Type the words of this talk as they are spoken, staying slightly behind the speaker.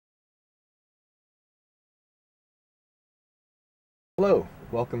Hello,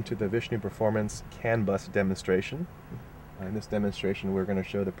 welcome to the Vishnu Performance CAN bus demonstration. In this demonstration we're going to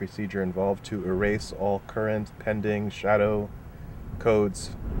show the procedure involved to erase all current, pending, shadow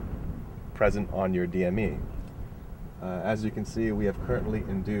codes present on your DME. As you can see, we have currently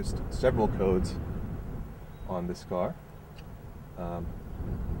induced several codes on this car,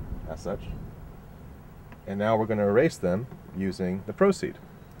 as such, and now we're going to erase them using the Procede.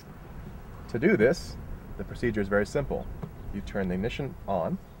 To do this, the procedure is very simple. You turn the ignition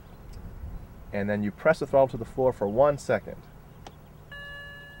on, and then you press the throttle to the floor for 1 second,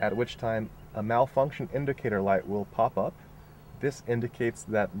 at which time a malfunction indicator light will pop up. This indicates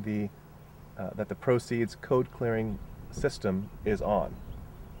that the Procede's code clearing system is on.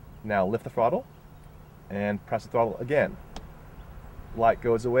 Now lift the throttle and press the throttle again. Light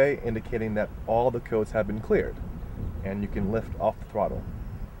goes away, indicating that all the codes have been cleared, and you can lift off the throttle.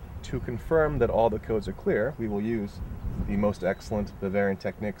 To confirm that all the codes are clear, we will use the most excellent Bavarian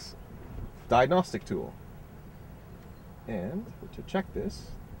Technics diagnostic tool. And to check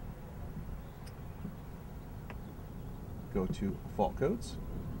this, go to fault codes,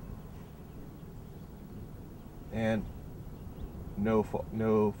 and no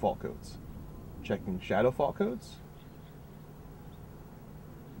fault codes. Checking shadow fault codes,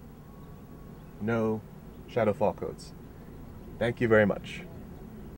 no shadow fault codes. Thank you very much.